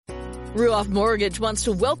Ruoff Mortgage wants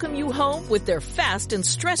to welcome you home with their fast and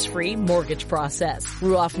stress-free mortgage process.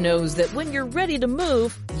 Ruoff knows that when you're ready to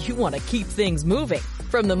move, you want to keep things moving.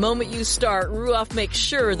 From the moment you start, Ruoff makes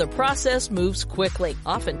sure the process moves quickly,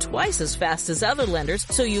 often twice as fast as other lenders,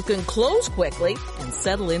 so you can close quickly and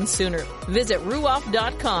settle in sooner. Visit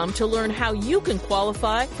Ruoff.com to learn how you can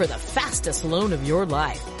qualify for the fastest loan of your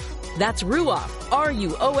life. That's Ruoff,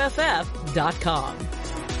 RUOFF.com.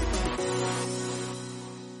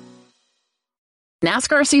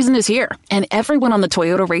 NASCAR season is here, and everyone on the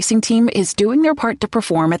Toyota racing team is doing their part to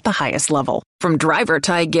perform at the highest level. From driver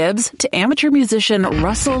Ty Gibbs to amateur musician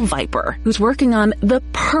Russell Viper, who's working on the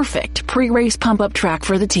perfect pre-race pump-up track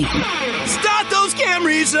for the team. Start those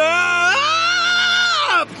Camrys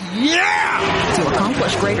up! Yeah! To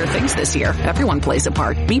accomplish greater things this year, everyone plays a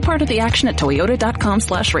part. Be part of the action at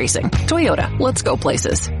toyota.com/racing. Toyota, let's go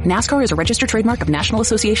places. NASCAR is a registered trademark of National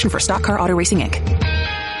Association for Stock Car Auto Racing, Inc.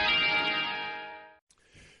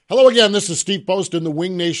 Hello again, this is Steve Post in the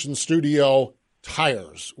Wing Nation studio.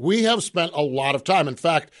 Tires. We have spent a lot of time. In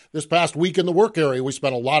fact, this past week in the work area, we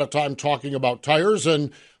spent a lot of time talking about tires.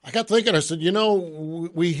 And I got thinking, I said,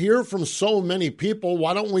 we hear from so many people.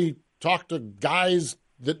 Why don't we talk to guys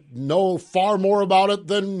that know far more about it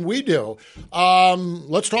than we do?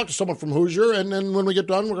 Let's talk to someone from Hoosier, and then when we get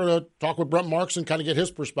done, we're going to talk with Brent Marks and kind of get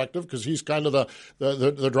his perspective, because he's kind of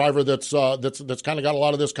the driver that's kind of got a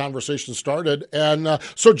lot of this conversation started. And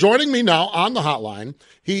so joining me now on the hotline,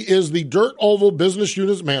 he is the Dirt Oval Business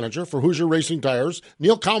Unit Manager for Hoosier Racing Tires.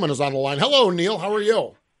 Neil Cowman is on the line. Hello, Neil. How are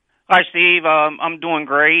you? Hi, Steve. I'm doing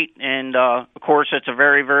great, and of course, it's a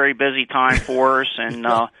very, very busy time for us, and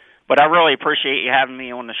but I really appreciate you having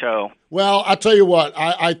me on the show. Well, I'll tell you what,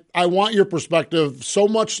 I want your perspective.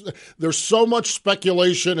 There's so much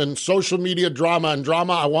speculation and social media drama.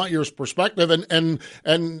 I want your perspective, and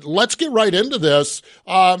let's get right into this.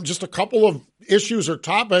 Just a couple of issues or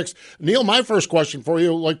topics. Neil, my first question for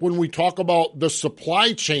you, like when we talk about the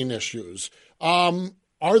supply chain issues, are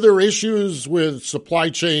there issues with supply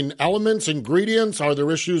chain elements, ingredients? Are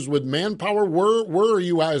there issues with manpower? Where are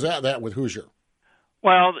you guys at that with Hoosier?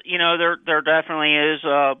 Well, there definitely is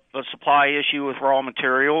a supply issue with raw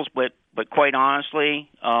materials, but quite honestly,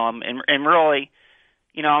 and really,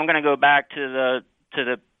 I'm going to go back to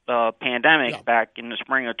the pandemic back in the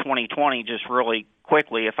spring of 2020, just really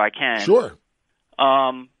quickly, if I can. Sure.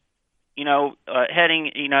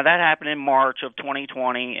 That happened in March of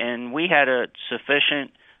 2020, and we had a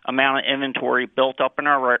sufficient amount of inventory built up in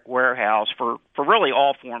our warehouse for really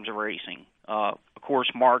all forms of racing. Of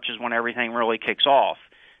course, March is when everything really kicks off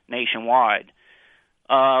nationwide.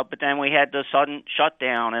 But then we had the sudden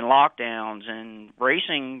shutdown and lockdowns, and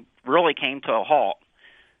racing really came to a halt.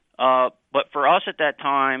 But for us at that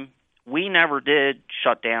time, we never did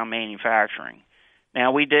shut down manufacturing.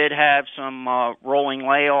 Now, we did have some rolling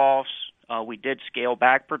layoffs. We did scale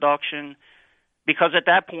back production, because at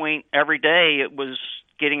that point, every day it was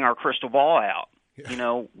getting our crystal ball out.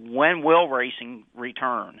 Yeah. When will racing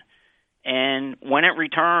return? And when it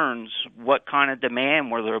returns, what kind of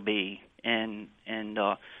demand will there be? And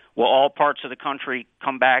will all parts of the country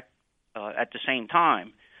come back at the same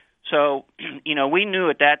time? So, we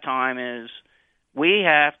knew at that time is we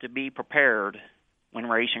have to be prepared when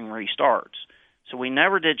racing restarts. So we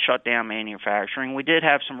never did shut down manufacturing. We did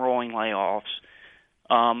have some rolling layoffs.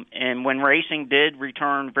 And when racing did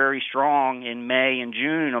return very strong in May and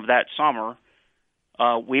June of that summer,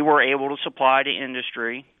 we were able to supply the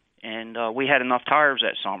industry. And we had enough tires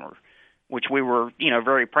that summer, which we were,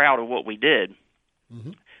 very proud of what we did.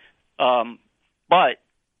 Mm-hmm. But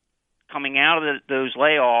coming out of those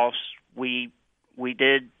layoffs, we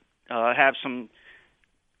did have some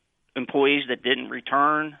employees that didn't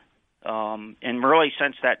return. And really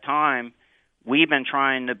since that time, we've been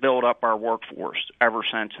trying to build up our workforce ever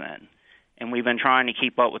since then. And we've been trying to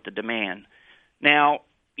keep up with the demand. Now,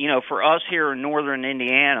 for us here in northern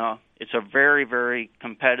Indiana, it's a very, very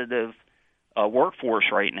competitive workforce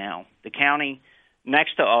right now. The county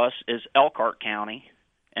next to us is Elkhart County,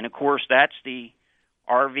 and of course that's the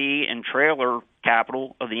RV and trailer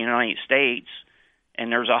capital of the United States,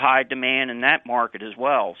 and there's a high demand in that market as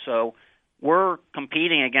well. So we're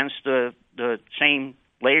competing against the same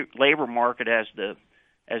labor market as the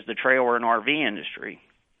trailer and RV industry.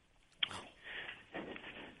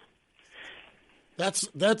 That's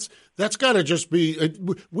got to just be.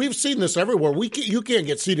 We've seen this everywhere. You can't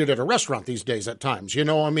get seated at a restaurant these days at times.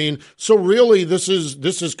 So really, this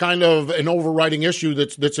is kind of an overriding issue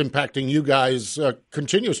that's impacting you guys.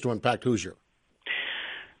 Continues to impact Hoosier.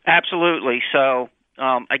 Absolutely. So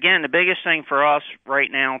again, the biggest thing for us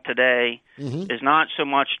right now today is not so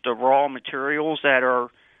much the raw materials that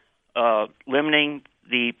are limiting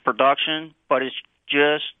the production, but it's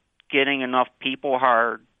just getting enough people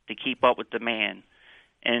hired to keep up with demand.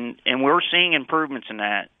 And we're seeing improvements in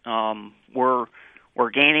that. We're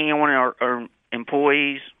gaining on our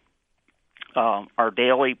employees. Our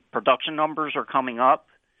daily production numbers are coming up.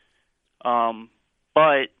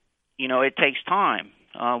 But, it takes time.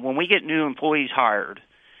 When we get new employees hired,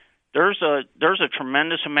 there's a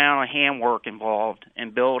tremendous amount of handwork involved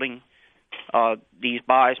in building these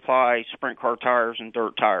bi-ply sprint car tires and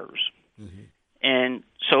dirt tires. Mm-hmm. And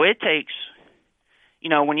so it takes,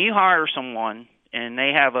 when you hire someone and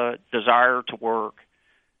they have a desire to work,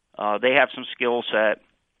 they have some skill set,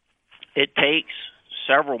 it takes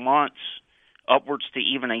several months, upwards to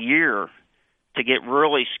even a year, to get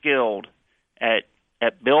really skilled at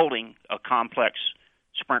building a complex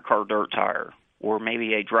sprint car dirt tire or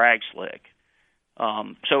maybe a drag slick.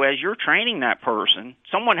 So as you're training that person,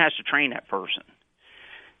 someone has to train that person.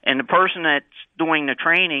 And the person that's doing the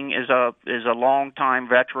training is a long-time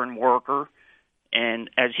veteran worker, and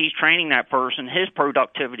as he's training that person, his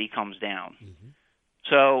productivity comes down. Mm-hmm.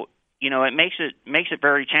 So, it makes it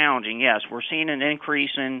very challenging. Yes, we're seeing an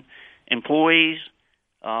increase in employees,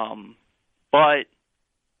 but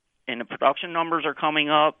the production numbers are coming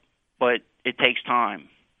up, but it takes time.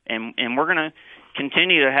 And we're going to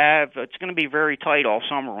continue to it's going to be very tight all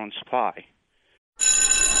summer on supply.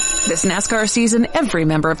 This NASCAR season, every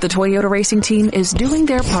member of the Toyota racing team is doing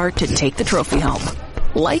their part to take the trophy home.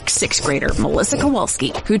 Like 6th grader Melissa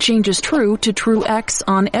Kowalski, who changes true to True X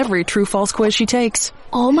on every true-false quiz she takes.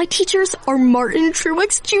 All my teachers are Martin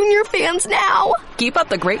Truex Jr. fans now. Keep up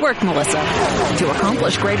the great work, Melissa. To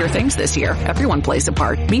accomplish greater things this year, everyone plays a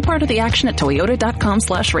part. Be part of the action at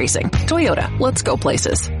toyota.com/racing. Toyota, let's go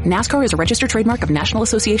places. NASCAR is a registered trademark of National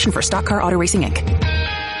Association for Stock Car Auto Racing, Inc.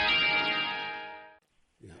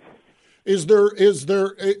 Is there?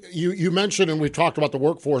 You mentioned, and we talked about the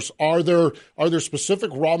workforce. Are there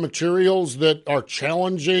specific raw materials that are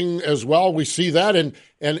challenging as well? We see that, and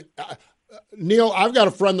Neil, I've got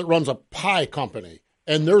a friend that runs a pie company,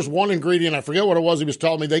 and there's one ingredient, I forget what it was. He was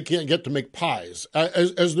telling me they can't get to make pies.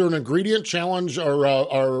 Is there an ingredient challenge, or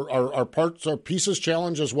are parts or pieces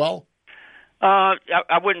challenge as well?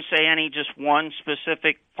 I wouldn't say any just one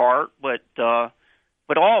specific part, but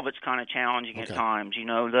all of it's kind of challenging at times.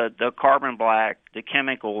 The carbon black, the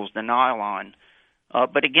chemicals, the nylon.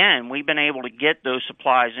 But again, we've been able to get those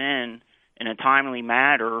supplies in a timely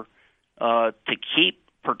manner to keep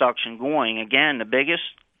production going. Again, the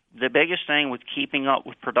biggest thing with keeping up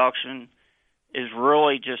with production is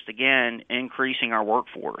really just, again, increasing our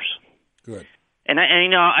workforce. Good. And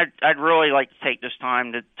I'd really like to take this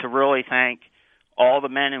time to really thank all the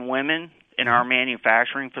men and women in our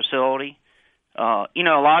manufacturing facility. A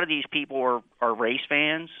lot of these people are race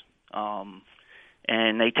fans,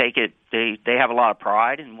 and they take it. They have a lot of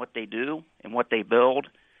pride in what they do and what they build,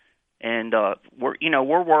 and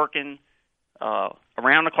we're working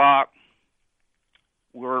around the clock.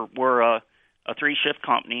 We're a 3-shift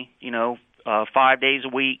company. 5 days a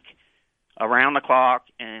week, around the clock,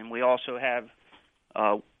 and we also have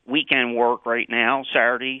weekend work right now,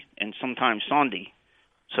 Saturday and sometimes Sunday.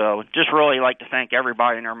 So just really like to thank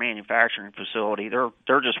everybody in our manufacturing facility.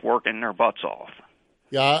 They're just working their butts off.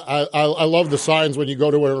 Yeah, I love the signs when you go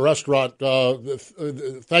to a restaurant.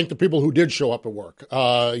 Thank the people who did show up at work.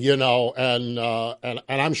 And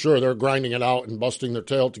I'm sure they're grinding it out and busting their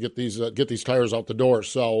tail to get these tires out the door.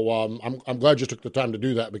 So I'm glad you took the time to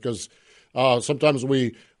do that, because sometimes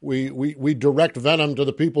we direct venom to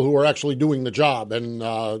the people who are actually doing the job, and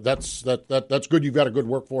that's good. You've got a good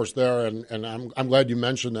workforce there, and I'm glad you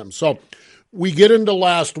mentioned them. So we get into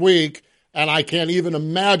last week, and I can't even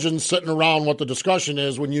imagine sitting around what the discussion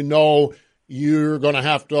is when you're going to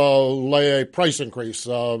have to lay a price increase,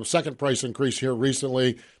 second price increase here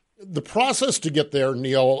recently. The process to get there,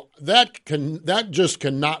 Neil, that just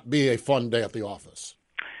cannot be a fun day at the office.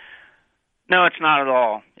 No, it's not at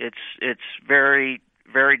all. It's very,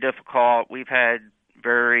 very difficult. We've had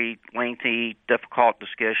very lengthy, difficult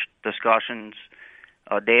discussions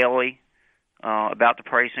daily about the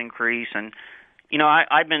price increase. And,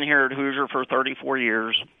 I've been here at Hoosier for 34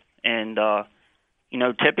 years, and,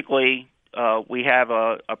 typically we have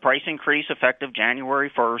a price increase effective January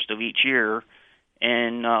 1st of each year,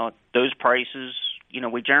 and those prices,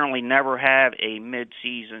 we generally never have a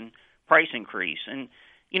mid-season price increase. And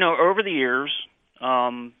over the years,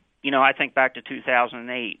 I think back to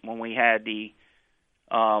 2008 when we had the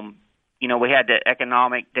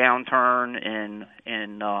economic downturn, and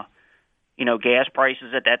gas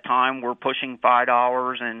prices at that time were pushing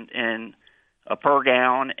 $5 and per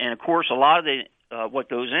gallon. And of course, a lot of what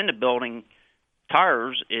goes into building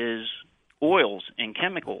tires is oils and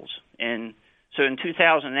chemicals. And so in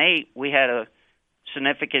 2008, we had a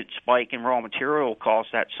significant spike in raw material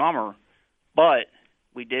costs that summer, but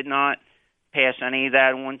we did not pass any of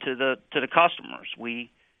that on to the customers. We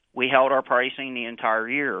held our pricing the entire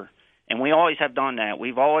year, and we always have done that.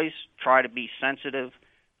 We've always tried to be sensitive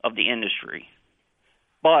of the industry.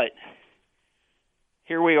 But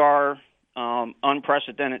here we are,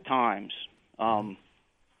 unprecedented times. Our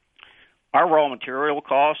raw material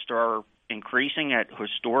costs are increasing at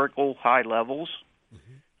historical high levels.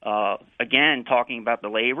 Again, talking about the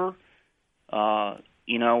labor,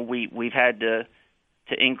 we've had to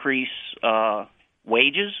increase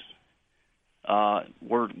wages.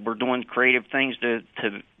 We're doing creative things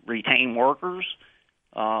to retain workers,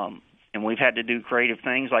 and we've had to do creative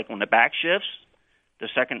things like on the back shifts, the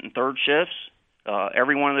second and third shifts.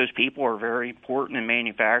 Every one of those people are very important in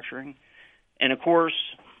manufacturing, and of course,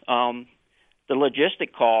 the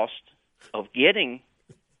logistic cost of getting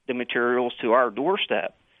the materials to our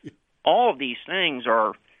doorstep. All of these things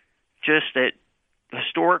are just at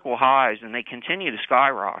historical highs, and they continue to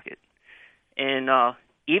skyrocket. And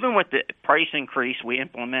even with the price increase we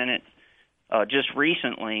implemented just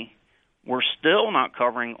recently, we're still not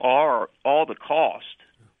covering all the cost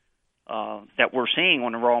that we're seeing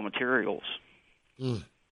on the raw materials.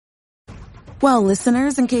 Well,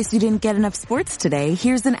 listeners, in case you didn't get enough sports today,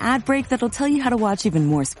 here's an ad break that'll tell you how to watch even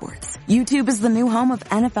more sports. YouTube is the new home of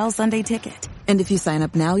NFL Sunday Ticket. And if you sign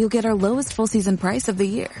up now, you'll get our lowest full season price of the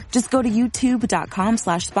year. Just go to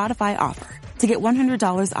youtube.com/Spotify offer to get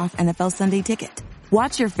 $100 off NFL Sunday Ticket.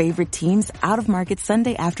 Watch your favorite teams' out-of-market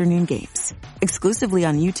Sunday afternoon games. Exclusively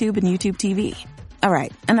on YouTube and YouTube TV. All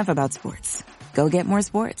right, enough about sports. Go get more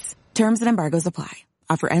sports. Terms and embargoes apply.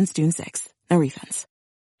 Offer ends June 6th. No refunds.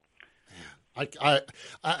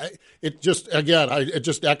 It just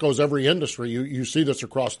echoes every industry. You see this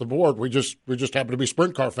across the board. We just happen to be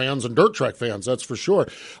sprint car fans and dirt track fans. That's for sure.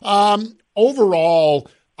 Overall,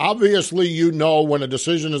 obviously, when a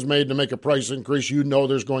decision is made to make a price increase,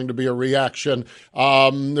 there's going to be a reaction.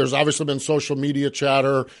 There's obviously been social media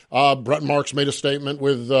chatter. Brent Marks made a statement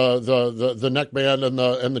with the neckband and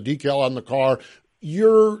the decal on the car.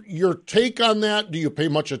 Your take on that? Do you pay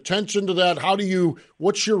much attention to that?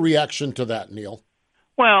 What's your reaction to that, Neil?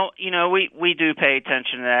 Well, we do pay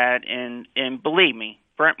attention to that, and believe me,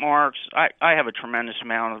 Brent Marks, I have a tremendous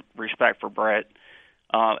amount of respect for Brent.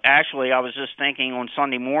 Actually, I was just thinking on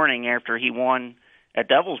Sunday morning after he won at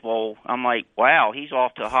Devil's Bowl, I'm like, wow, he's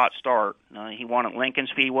off to a hot start. He won at Lincoln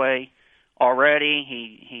Speedway already.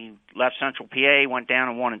 He left Central PA, went down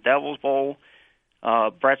and won at Devil's Bowl.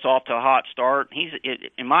 Brett's off to a hot start. He's,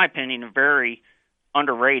 in my opinion, a very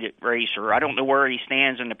underrated racer. I don't know where he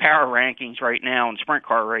stands in the power rankings right now in sprint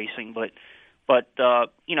car racing, but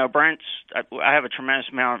Brent's. I have a tremendous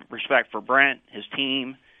amount of respect for Brent, his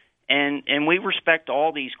team, and we respect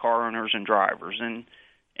all these car owners and drivers,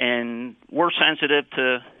 and we're sensitive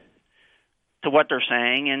to what they're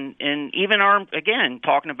saying, and even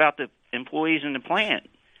talking about the employees in the plant.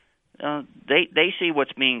 They see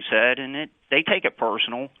what's being said, and they take it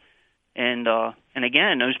personal. And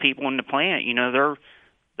again, those people in the plant,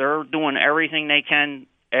 they're doing everything they can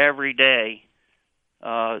every day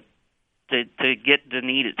to get the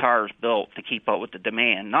needed tires built to keep up with the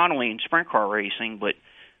demand. Not only in sprint car racing, but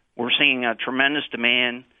we're seeing a tremendous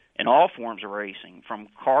demand in all forms of racing, from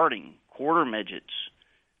karting, quarter midgets,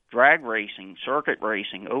 drag racing, circuit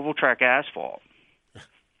racing, oval track asphalt.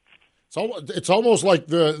 It's almost like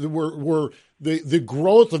the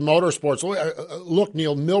growth of motorsports. Look,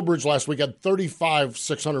 Neil, Millbridge last week had 35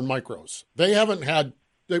 600 micros. They haven't had.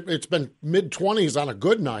 It's been mid-20s on a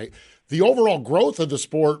good night. The overall growth of the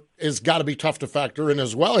sport has got to be tough to factor in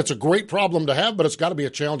as well. It's a great problem to have, but it's got to be a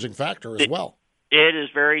challenging factor as well. It is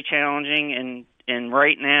very challenging, and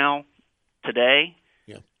right now, today,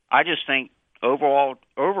 I just think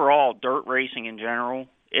overall dirt racing in general,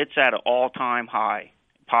 it's at an all-time high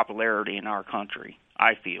popularity in our country,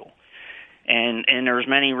 I feel, and there's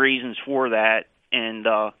many reasons for that, and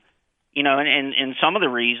and some of the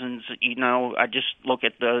reasons, I just look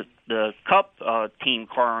at the Cup team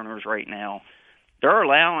car owners right now. They're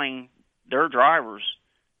allowing their drivers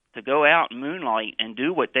to go out and moonlight and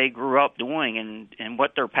do what they grew up doing and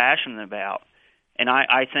what they're passionate about, and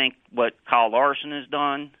I think what Kyle Larson has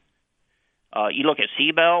done. You look at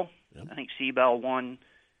Seabell. Yep. I think Seabell won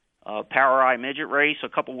Power I midget race a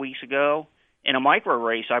couple weeks ago in a micro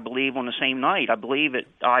race, I believe, on the same night. I believe at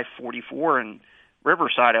I-44 in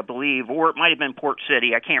Riverside, I believe, or it might have been Port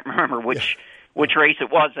City. I can't remember which race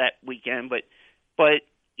it was that weekend. But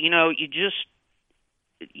you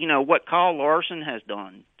what Kyle Larson has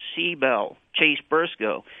done, Seabell, Chase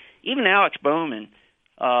Briscoe, even Alex Bowman,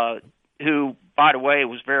 who, by the way,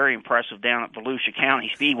 was very impressive down at Volusia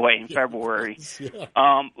County Speedway in February. Yeah.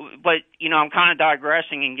 But I'm kind of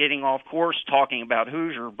digressing and getting off course talking about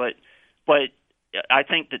Hoosier, but I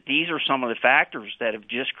think that these are some of the factors that have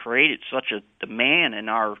just created such a demand in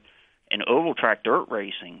oval track dirt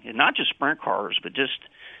racing, and not just sprint cars, but just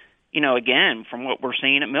again, from what we're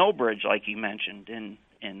seeing at Millbridge, like you mentioned, in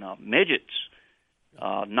midgets,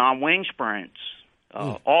 non-wing sprints,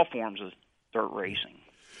 all forms of dirt racing.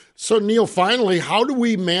 So, Neil, finally, how do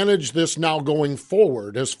we manage this now going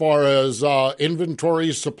forward as far as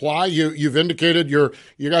inventory supply? You've indicated you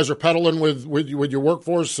guys are pedaling with your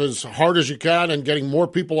workforce as hard as you can and getting more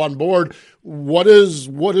people on board. What is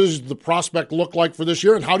the prospect look like for this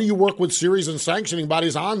year, and how do you work with series and sanctioning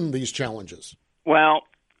bodies on these challenges? Well,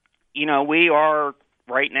 we are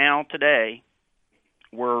right now today,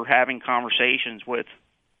 we're having conversations with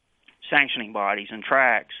sanctioning bodies and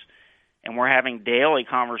tracks, and we're having daily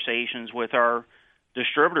conversations with our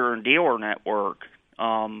distributor and dealer network.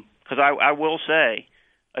 Because I will say,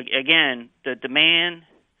 again, the demand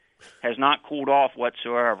has not cooled off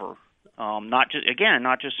whatsoever. Not just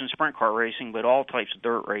in sprint car racing, but all types of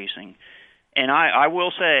dirt racing. And I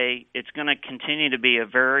will say it's going to continue to be a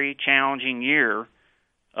very challenging year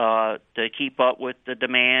to keep up with the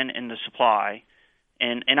demand and the supply.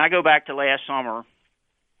 And I go back to last summer.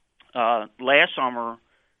 Last summer,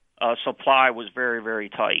 supply was very, very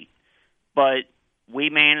tight. But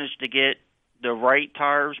we managed to get the right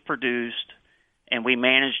tires produced, and we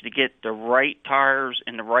managed to get the right tires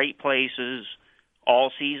in the right places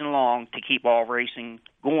all season long to keep all racing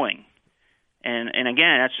going. And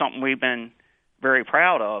again, that's something we've been very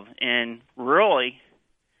proud of. And really,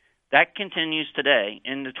 that continues today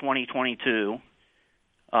into 2022.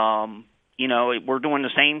 We're doing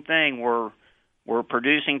the same thing. We're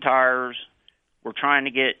producing tires. We're trying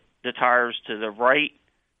to get the tires to the right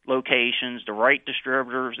locations, the right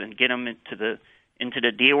distributors, and get them into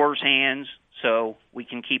the dealers' hands so we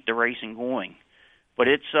can keep the racing going. But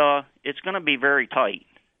it's going to be very tight.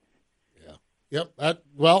 Yeah. Yep.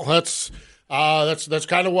 That's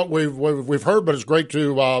kind of what we've heard, but it's great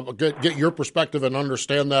to get your perspective and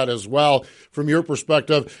understand that as well from your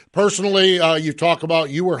perspective. Personally, you talk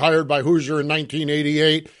about you were hired by Hoosier in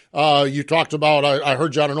 1988. You talked about, I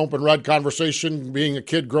heard you on an Open Red conversation, being a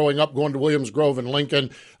kid growing up, going to Williams Grove and Lincoln.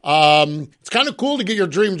 It's kind of cool to get your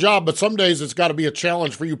dream job, but some days it's got to be a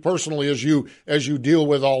challenge for you personally as you deal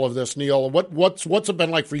with all of this, Neil. What's it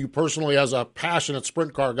been like for you personally as a passionate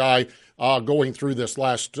sprint car guy going through this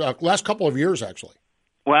last couple of years, actually?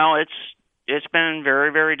 Well, it's been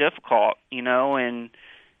very, very difficult, and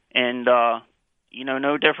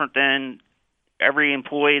no different than every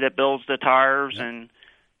employee that builds the tires, and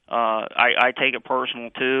I take it personal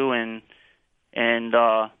too, and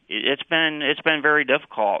it's been very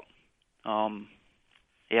difficult.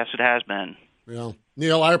 Yes, it has been. Yeah,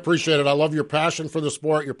 Neil, I appreciate it. I love your passion for the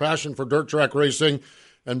sport, your passion for dirt track racing,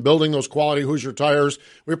 and building those quality Hoosier tires.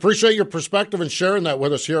 We appreciate your perspective and sharing that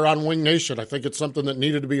with us here on Wing Nation. I think it's something that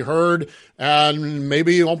needed to be heard, and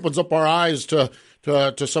maybe opens up our eyes to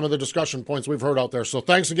some of the discussion points we've heard out there. So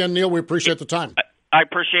thanks again, Neil. We appreciate the time. I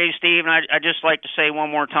appreciate it, Steve, and I just like to say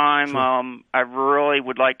one more time, sure. I really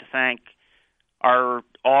would like to thank all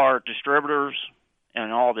our distributors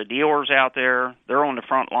and all the dealers out there. They're on the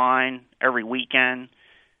front line every weekend,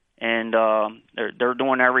 and they're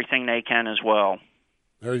doing everything they can as well.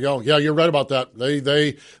 There you go. Yeah, you're right about that.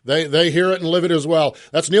 They hear it and live it as well.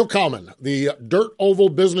 That's Neil Cowman, the Dirt Oval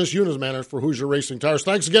Business Unit Manager for Hoosier Racing Tires.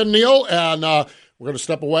 Thanks again, Neil, and we're going to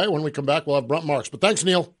step away. When we come back, we'll have Brent Marks. But thanks,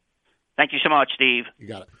 Neil. Thank you so much, Steve. You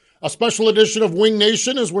got it. A special edition of Wing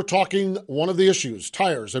Nation as we're talking one of the issues,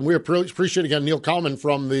 tires. And we appreciate, again, Neil Cowman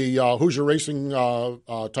from the Hoosier Racing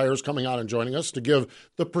Tires coming on and joining us to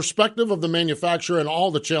give the perspective of the manufacturer and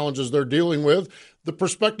all the challenges they're dealing with, the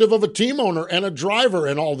perspective of a team owner and a driver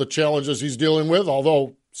and all the challenges he's dealing with,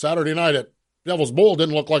 although Saturday night at Devil's Bowl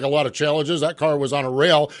didn't look like a lot of challenges. That car was on a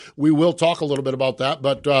rail. We will talk a little bit about that.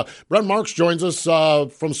 But Brent Marks joins us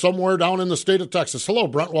from somewhere down in the state of Texas. Hello,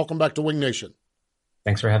 Brent. Welcome back to Wing Nation.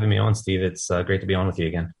 Thanks for having me on, Steve. It's great to be on with you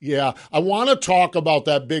again. Yeah, I want to talk about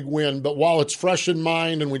that big win, but while it's fresh in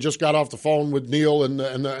mind and we just got off the phone with Neil and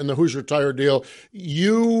the Hoosier Tire deal,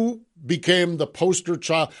 you became the poster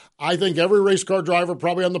child. I think every race car driver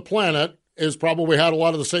probably on the planet is probably had a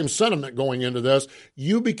lot of the same sentiment going into this.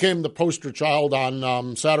 You became the poster child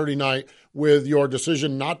on Saturday night with your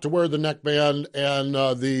decision not to wear the neckband and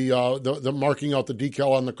the marking out the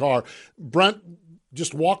decal on the car. Brent,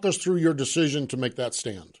 just walk us through your decision to make that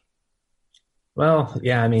stand. Well,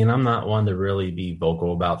 yeah, I mean, I'm not one to really be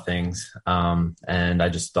vocal about things. And I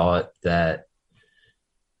just thought that,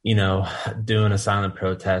 you know, doing a silent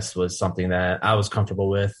protest was something that I was comfortable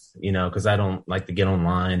with, you know, because I don't like to get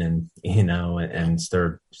online and, you know, and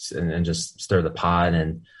stir and just stir the pot.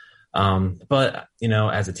 And, but, you know,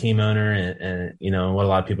 as a team owner you know, what a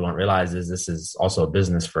lot of people don't realize is this is also a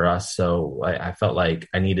business for us. So I felt like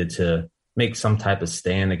I needed to make some type of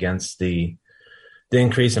stand against the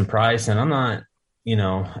increase in price. And I'm not, you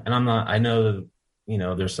know, I know, you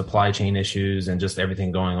know, there's supply chain issues and just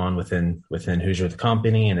everything going on within Hoosier the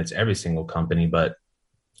company, and it's every single company. But,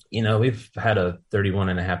 you know, we've had a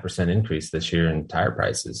 31.5% increase this year in tire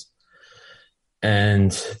prices.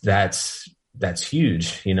 And that's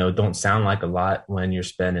huge. You know, don't sound like a lot when you're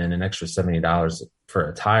spending an extra $70 for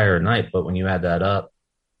a tire a night, but when you add that up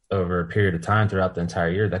over a period of time throughout the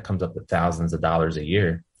entire year, that comes up to thousands of dollars a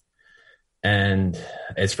year. And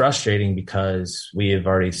it's frustrating because we have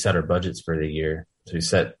already set our budgets for the year.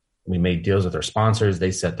 So we made deals with our sponsors.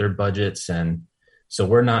 They set their budgets. And so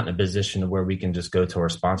we're not in a position where we can just go to our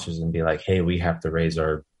sponsors and be like, hey, we have to raise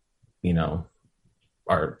our, you know,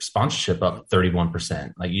 our sponsorship up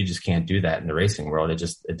 31%. Like, you just can't do that in the racing world. It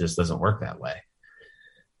just doesn't work that way.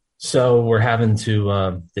 So we're having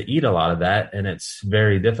to eat a lot of that. And it's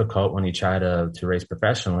very difficult when you try to race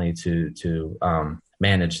professionally to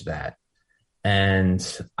manage that. And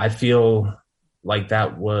I feel like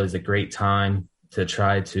that was a great time to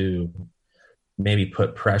try to maybe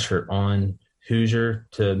put pressure on Hoosier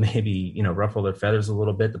to maybe, you know, ruffle their feathers a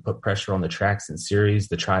little bit, to put pressure on the tracks and series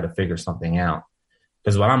to try to figure something out.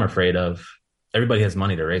 Because what I'm afraid of, everybody has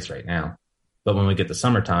money to race right now. But when we get to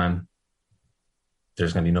summertime,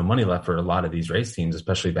 there's going to be no money left for a lot of these race teams,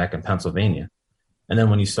 especially back in Pennsylvania. And then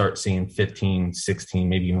when you start seeing 15, 16,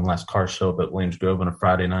 maybe even less cars show up at Williams Grove on a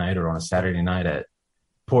Friday night or on a Saturday night at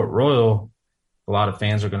Port Royal, a lot of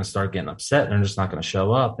fans are going to start getting upset and they're just not going to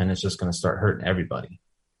show up, and it's just going to start hurting everybody.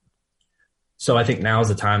 So I think now is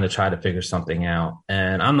the time to try to figure something out.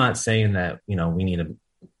 And I'm not saying that, you know, we need to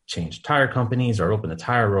change tire companies or open a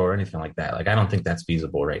tire row or anything like that. Like, I don't think that's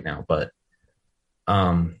feasible right now. But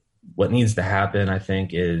what needs to happen, I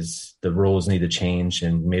think, is the rules need to change,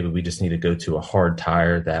 and maybe we just need to go to a hard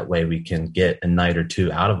tire. That way we can get a night or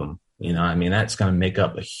two out of them. You know, I mean, that's going to make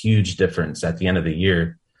up a huge difference at the end of the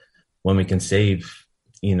year when we can save,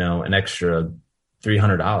 you know, an extra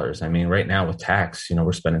 $300. I mean, right now with tax, you know,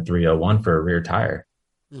 we're spending $301 for a rear tire,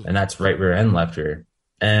 and that's right rear and left rear.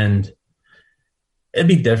 And it'd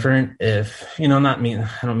be different if, you know, I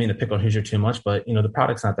don't mean to pick on Hoosier too much, but, you know, the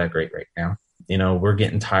product's not that great right now. You know, we're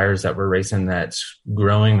getting tires that we're racing that's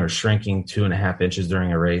growing or shrinking 2.5 inches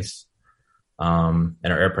during a race. And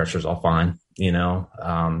our air pressure is all fine. You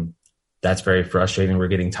know, that's very frustrating. We're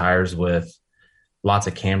getting tires with lots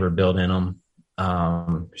of camber built in them.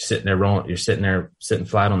 You're sitting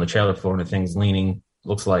flat on the trailer floor and the thing's leaning,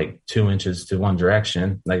 looks like 2 inches to one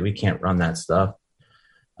direction. Like, we can't run that stuff.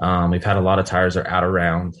 We've had a lot of tires that are out of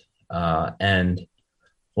round. And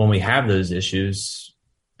when we have those issues,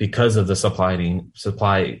 because of the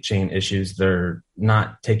supply chain issues, they're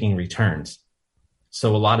not taking returns.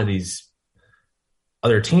 So a lot of these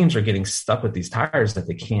other teams are getting stuck with these tires that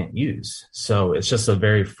they can't use. So it's just a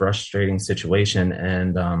very frustrating situation.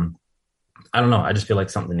 And I don't know. I just feel like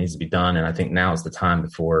something needs to be done. And I think now is the time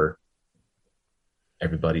before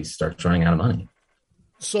everybody starts running out of money.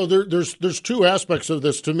 So there's two aspects of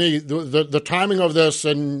this to me. The timing of this,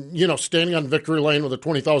 and, you know, standing on victory lane with a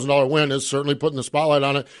 $20,000 win is certainly putting the spotlight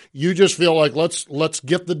on it. You just feel like let's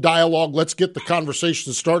get the dialogue, let's get the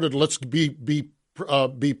conversation started, let's be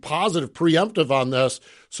positive, preemptive on this,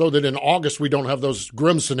 so that in August we don't have those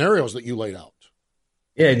grim scenarios that you laid out.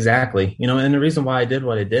 Yeah, exactly. You know, and the reason why I did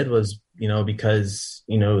what I did was, you know, because,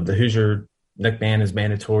 you know, the Hoosier neckband is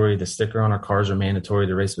mandatory, the sticker on our cars are mandatory,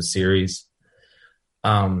 the race with series.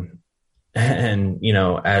 And, you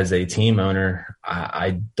know, as a team owner,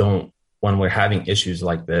 I don't, when we're having issues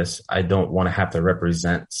like this, I don't want to have to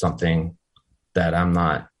represent something that I'm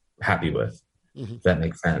not happy with, if that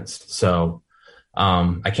makes sense. So,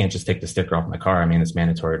 I can't just take the sticker off my car. I mean, it's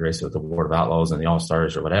mandatory to race with the Board of Outlaws and the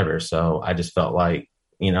All-Stars or whatever. So I just felt like,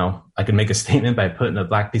 you know, I could make a statement by putting a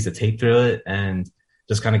black piece of tape through it and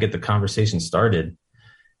just kind of get the conversation started.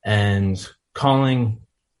 And calling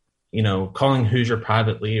Hoosier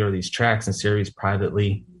privately, or these tracks and series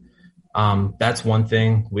privately, that's one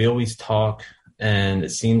thing. We always talk, and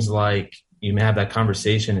it seems like you may have that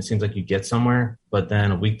conversation. It seems like you get somewhere, but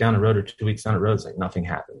then a week down the road or 2 weeks down the road, it's like nothing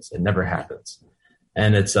happens. It never happens.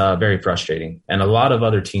 And it's very frustrating. And a lot of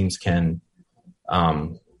other teams can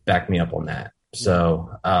back me up on that. So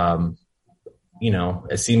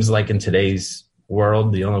it seems like in today's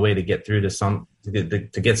world, the only way to get through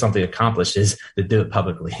to get something accomplished is to do it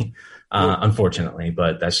publicly, unfortunately.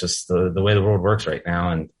 But that's just the way the world works right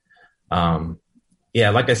now. And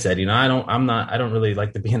like I said, I don't really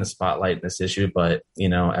like to be in the spotlight in this issue, but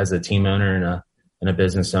as a team owner and a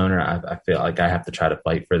business owner, I feel like I have to try to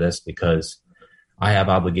fight for this because I have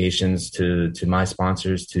obligations to my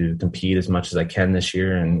sponsors to compete as much as I can this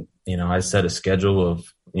year. And, I set a schedule of,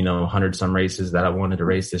 100 some races that I wanted to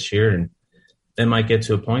race this year. And then might get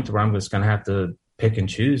to a point where I'm just going to have to pick and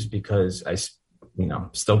choose because I,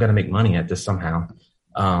 still got to make money at this somehow.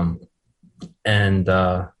 I'm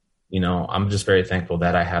just very thankful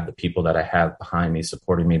that I have the people that I have behind me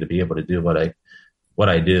supporting me to be able to do what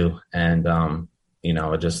I do. And,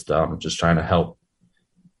 just trying to help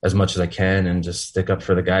as much as I can and just stick up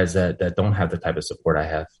for the guys that don't have the type of support I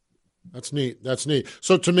have. That's neat.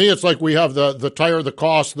 So to me, it's like we have the tire, the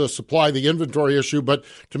cost, the supply, the inventory issue, but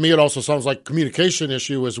to me, it also sounds like communication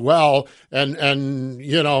issue as well. And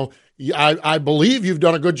I believe you've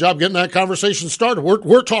done a good job getting that conversation started.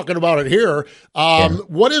 We're talking about it here.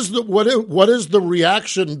 What is the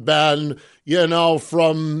reaction been,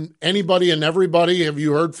 from anybody and everybody? Have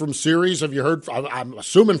you heard from series? Have you heard? I'm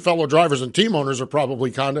assuming fellow drivers and team owners are probably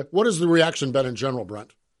what has the reaction been in general,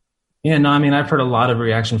 Brent? Yeah, no, I mean, I've heard a lot of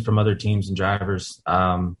reaction from other teams and drivers,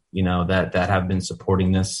 that have been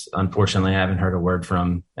supporting this. Unfortunately, I haven't heard a word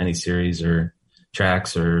from any series or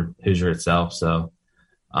tracks or Hoosier itself. So,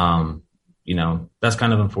 that's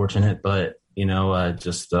kind of unfortunate, but, it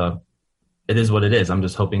is what it is. I'm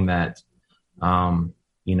just hoping that,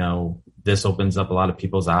 this opens up a lot of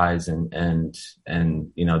people's eyes and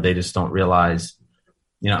they just don't realize,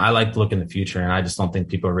 I like to look in the future and I just don't think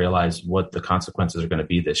people realize what the consequences are going to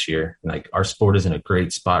be this year. Like our sport is in a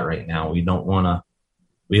great spot right now. We don't want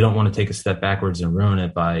to take a step backwards and ruin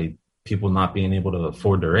it by people not being able to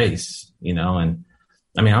afford to race, and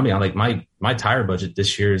I mean, I'll be like my tire budget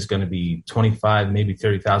this year is going to be 25, maybe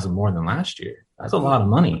 30,000 more than last year. That's a lot of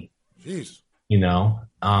money. Jeez.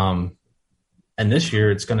 And this year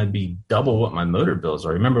it's going to be double what my motor bills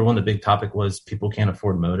are. Remember when the big topic was people can't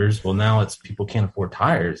afford motors? Well, now it's people can't afford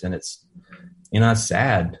tires, and it's, it's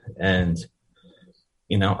sad. And,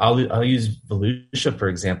 I'll use Volusia, for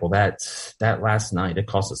example, that last night, it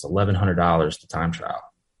cost us $1,100 to time trial.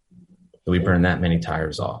 We burned that many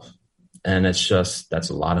tires off. And it's just, that's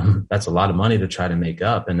a lot of money to try to make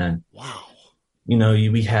up. And then, wow,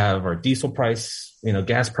 we have our diesel price,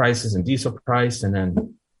 gas prices and diesel price. And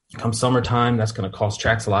then come summertime, that's going to cost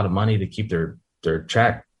tracks a lot of money to keep their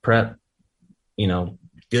track prep,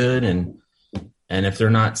 good. And if they're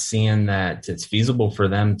not seeing that it's feasible for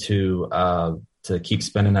them to keep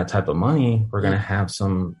spending that type of money, we're going to have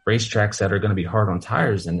some racetracks that are going to be hard on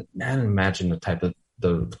tires, and I don't imagine the type of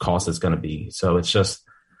the cost it's going to be. So it's just,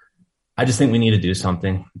 I just think we need to do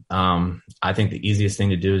something. I think the easiest thing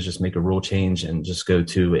to do is just make a rule change and just go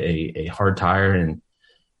to a hard tire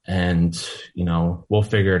and we'll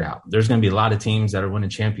figure it out. There's going to be a lot of teams that are winning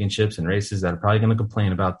championships and races that are probably going to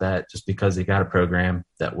complain about that just because they got a program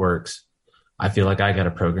that works. I feel like I got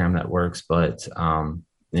a program that works, but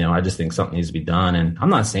I just think something needs to be done. And I'm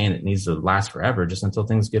not saying it needs to last forever, just until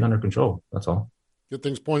things get under control. That's all. Get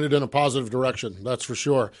things pointed in a positive direction. That's for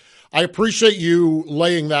sure. I appreciate you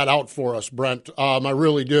laying that out for us, Brent. I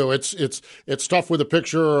really do. It's tough with a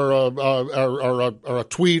picture or a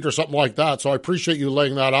tweet or something like that. So I appreciate you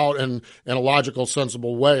laying that out in a logical,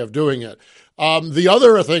 sensible way of doing it. The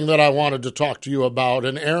other thing that I wanted to talk to you about,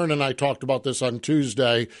 and Aaron and I talked about this on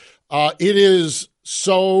Tuesday, it is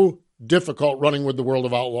so difficult running with the World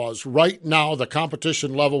of Outlaws. Right now, the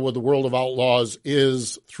competition level with the World of Outlaws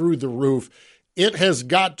is through the roof. It has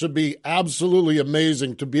got to be absolutely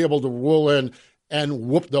amazing to be able to roll in and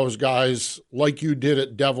whoop those guys like you did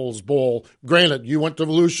at Devil's Bowl. Granted, you went to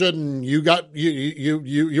Volusia and you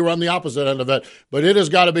were on the opposite end of it, but it has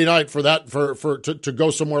got to be nice for that to go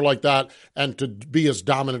somewhere like that and to be as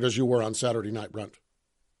dominant as you were on Saturday night, Brent.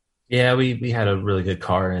 Yeah, we had a really good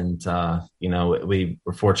car, and we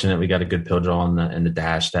were fortunate. We got a good pill draw in the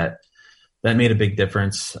dash that made a big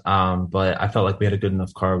difference. But I felt like we had a good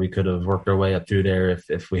enough car. We could have worked our way up through there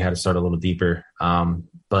if we had to start a little deeper.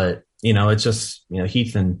 But it's just,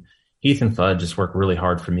 Heath and Fudd just work really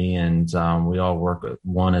hard for me, and we all work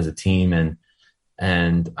one as a team.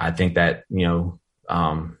 And I think that,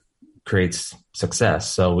 creates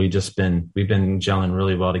success. So we've been gelling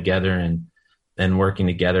really well together and working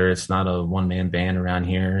together. It's not a one-man band around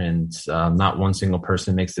here, and not one single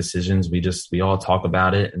person makes decisions. We all talk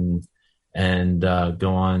about it and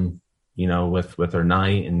go on, with our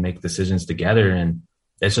night and make decisions together. And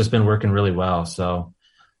it's just been working really well. So,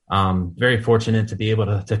 very fortunate to be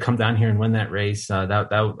able to come down here and win that race.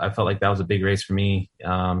 That I felt like that was a big race for me.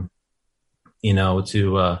 To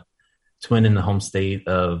win in the home state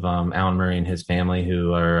of Alan Murray and his family,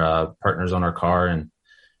 who are partners on our car,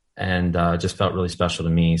 and just felt really special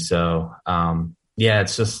to me. So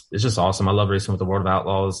it's just awesome. I love racing with the World of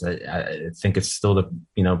Outlaws. I think it's still the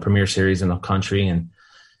premier series in the country,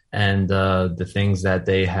 and the things that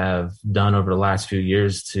they have done over the last few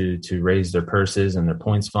years to raise their purses and their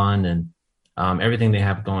points fund and everything they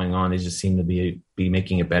have going on. They just seem to be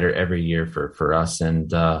making it better every year for us,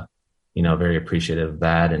 and very appreciative of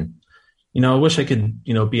that. And I wish I could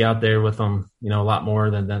be out there with them a lot more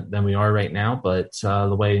than we are right now. But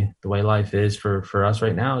the way life is for us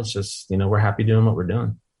right now, it's just we're happy doing what we're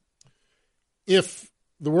doing. If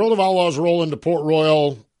the World of Outlaws roll into Port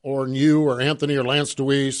Royal, or you or Anthony or Lance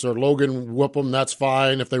DeWeese or Logan Whipham, that's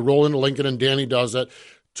fine. If they roll into Lincoln and Danny does it,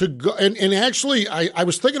 to go and actually I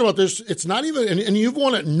was thinking about this. It's not even and you've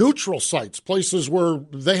won at neutral sites, places where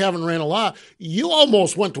they haven't ran a lot. You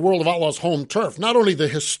almost went to World of Outlaws home turf, not only the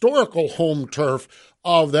historical home turf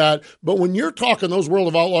of that, but when you're talking those World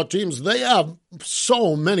of Outlaw teams, they have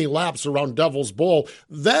so many laps around Devil's Bowl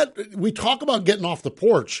that we talk about getting off the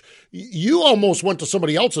porch. You almost went to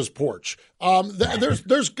somebody else's porch.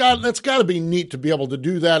 That's got to be neat to be able to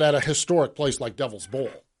do that at a historic place like Devil's Bowl.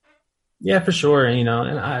 Yeah, for sure. And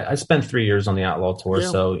I spent 3 years on the Outlaw Tour,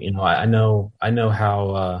 so I know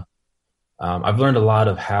how I've learned a lot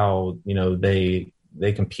of how they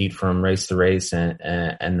compete from race to race,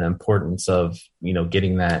 and the importance of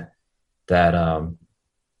getting that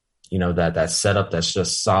setup that's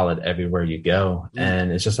just solid everywhere you go.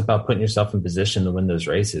 And it's just about putting yourself in position to win those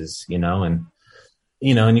races, and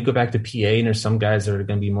you go back to PA, and there's some guys that are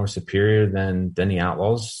going to be more superior than the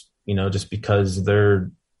Outlaws, just because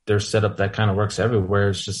their setup that kind of works everywhere.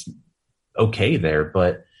 It's just okay there,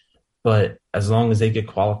 but as long as they get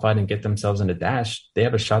qualified and get themselves in a dash, they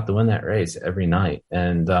have a shot to win that race every night.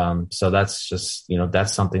 And so that's just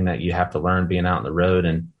that's something that you have to learn being out on the road.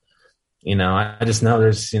 And I just know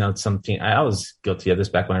there's some team. I was guilty of this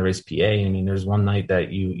back when I raced PA. I mean, there's one night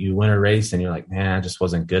that you win a race and you're like, man, I just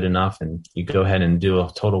wasn't good enough, and you go ahead and do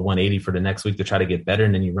a total 180 for the next week to try to get better,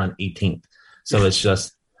 and then you run 18th. So that's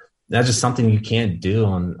just something you can't do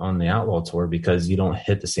on the Outlaw Tour, because you don't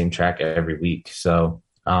hit the same track every week. So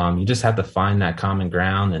you just have to find that common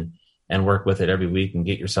ground and work with it every week and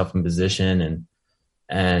get yourself in position.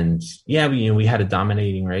 And we had a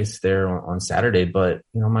dominating race there on Saturday, but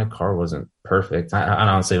my car wasn't perfect. I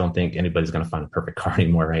honestly don't think anybody's going to find a perfect car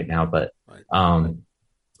anymore right now, but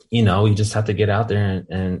you just have to get out there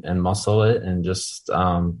and muscle it, and just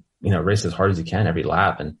race as hard as you can every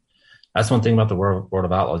lap. And that's one thing about the World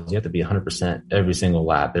of Outlaws. You have to be 100% every single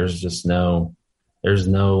lap. There's no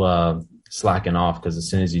slacking off, because as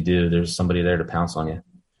soon as you do, there's somebody there to pounce on you.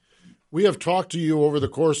 We have talked to you over the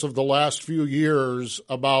course of the last few years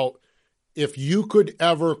about if you could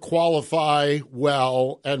ever qualify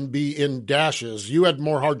well and be in dashes. You had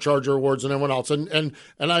more hard charger awards than anyone else, and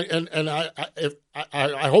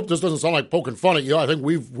I hope this doesn't sound like poking fun at you. I think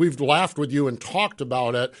we've laughed with you and talked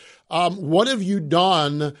about it. What have you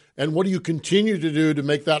done, and what do you continue to do to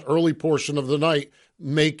make that early portion of the night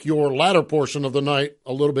make your latter portion of the night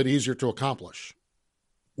a little bit easier to accomplish?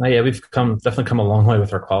 Yeah, we've definitely come a long way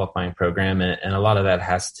with our qualifying program, and a lot of that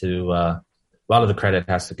a lot of the credit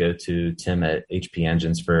has to go to Tim at HP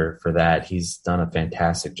Engines for that. He's done a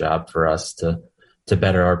fantastic job for us to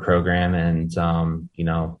better our program, and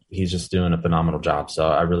he's just doing a phenomenal job. So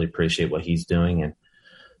I really appreciate what he's doing.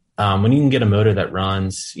 And when you can get a motor that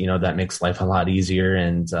runs, that makes life a lot easier,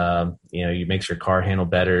 and you makes your car handle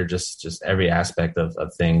better. Just every aspect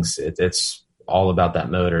of things. It's all about that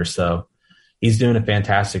motor. So he's doing a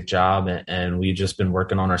fantastic job, and we've just been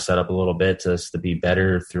working on our setup a little bit to be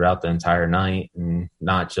better throughout the entire night, and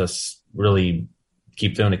not just really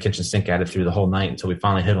keep throwing a kitchen sink at it through the whole night until we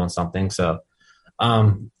finally hit on something. So,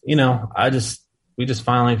 we just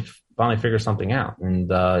finally figured something out,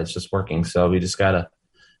 and it's just working. So we just got to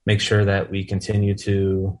make sure that we continue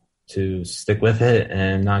to stick with it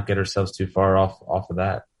and not get ourselves too far off of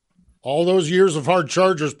that. All those years of hard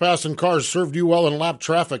chargers passing cars served you well in lap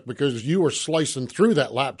traffic, because you were slicing through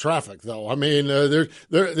that lap traffic, though. I mean,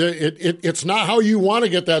 it's not how you want to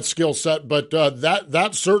get that skill set, but that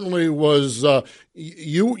certainly was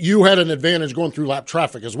you had an advantage going through lap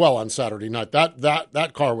traffic as well on Saturday night.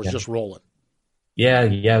 That car was just rolling. Yeah,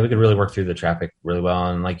 we could really work through the traffic really well,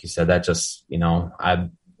 and like you said, that just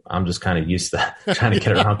I'm just kind of used to trying to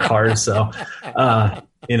get around cars, so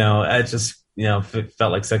it just. It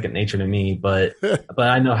felt like second nature to me, but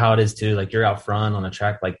I know how it is too. Like, you're out front on a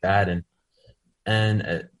track like that,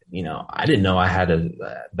 and I didn't know I had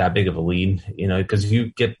that big of a lead, because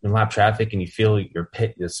you get in lap traffic and you feel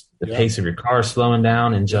the pace of your car slowing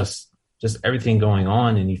down and just everything going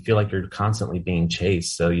on, and you feel like you're constantly being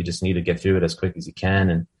chased. So you just need to get through it as quick as you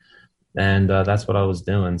can. And that's what I was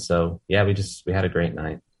doing. So yeah, we had a great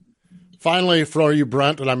night. Finally, for you,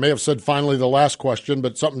 Brent, and I may have said finally the last question,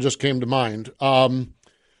 but something just came to mind.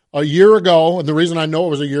 A year ago, and the reason I know it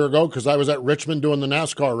was a year ago, because I was at Richmond doing the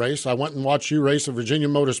NASCAR race. I went and watched you race at Virginia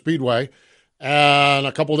Motor Speedway. And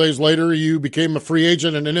a couple of days later, you became a free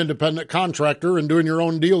agent and an independent contractor and doing your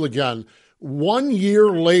own deal again. 1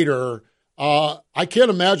 year later, I can't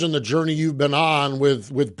imagine the journey you've been on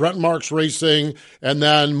with Brent Marks Racing and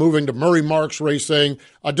then moving to Murray Marks Racing.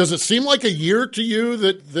 Does it seem like a year to you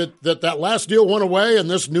that last deal went away and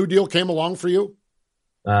this new deal came along for you?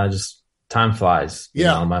 Just time flies.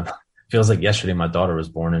 Yeah. Feels like yesterday my daughter was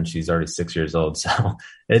born and she's already 6 years old. So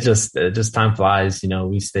it just time flies.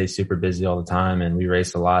 We stay super busy all the time and we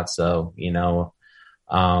race a lot. So,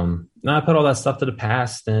 I put all that stuff to the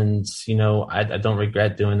past, and, I don't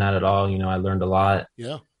regret doing that at all. I learned a lot.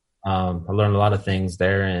 Yeah. I learned a lot of things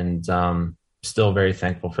there, and still very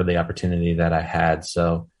thankful for the opportunity that I had.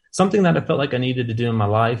 So something that I felt like I needed to do in my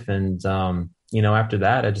life. And, after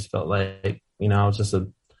that, I just felt like, I was just a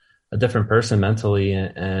different person mentally.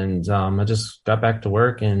 And I just got back to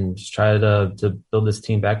work and just tried to build this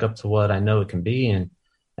team back up to what I know it can be.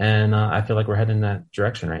 And I feel like we're heading in that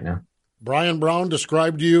direction right now. Brian Brown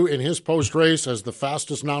described you in his post-race as the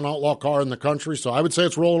fastest non-outlaw car in the country, so I would say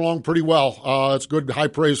it's rolling along pretty well. It's good high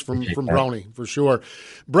praise from Brownie, for sure.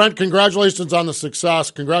 Brent, congratulations on the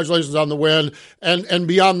success. Congratulations on the win. And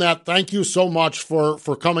beyond that, thank you so much for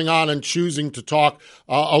coming on and choosing to talk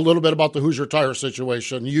a little bit about the Hoosier Tire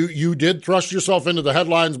situation. You did thrust yourself into the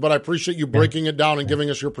headlines, but I appreciate you breaking it down and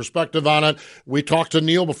giving us your perspective on it. We talked to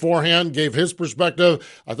Neil beforehand, gave his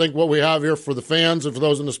perspective. I think what we have here for the fans and for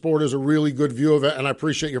those in the sport is a really good view of it, and I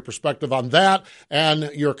appreciate your perspective on that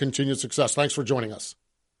and your continued success. Thanks for joining us.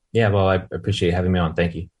 Yeah, well, I appreciate having me on.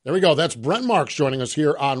 Thank you. There we go. That's Brent Marks joining us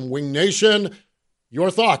here on Wing Nation.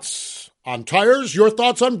 Your thoughts on tires, your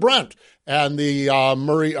thoughts on Brent and the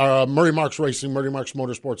Murray Marks Racing, Murray Marks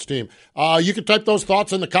Motorsports team. You can type those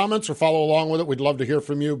thoughts in the comments or follow along with it. We'd love to hear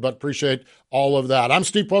from you, but appreciate all of that. I'm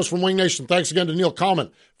Steve Post from Wing Nation. Thanks again to Neil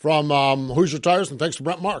Cowman from Hoosier Tires, and thanks to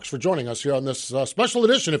Brent Marks for joining us here on this special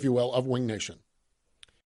edition, if you will, of Wing Nation.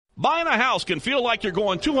 Buying a house can feel like you're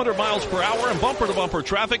going 200 miles per hour in bumper-to-bumper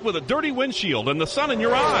traffic with a dirty windshield and the sun in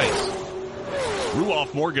your eyes.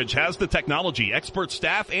 Ruoff Mortgage has the technology, expert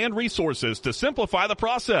staff, and resources to simplify the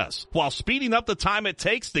process while speeding up the time it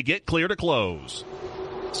takes to get clear to close.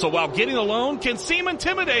 So while getting a loan can seem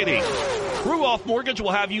intimidating, Ruoff Mortgage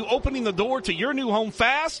will have you opening the door to your new home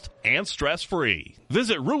fast and stress-free.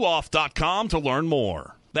 Visit Ruoff.com to learn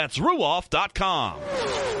more. That's Ruoff.com.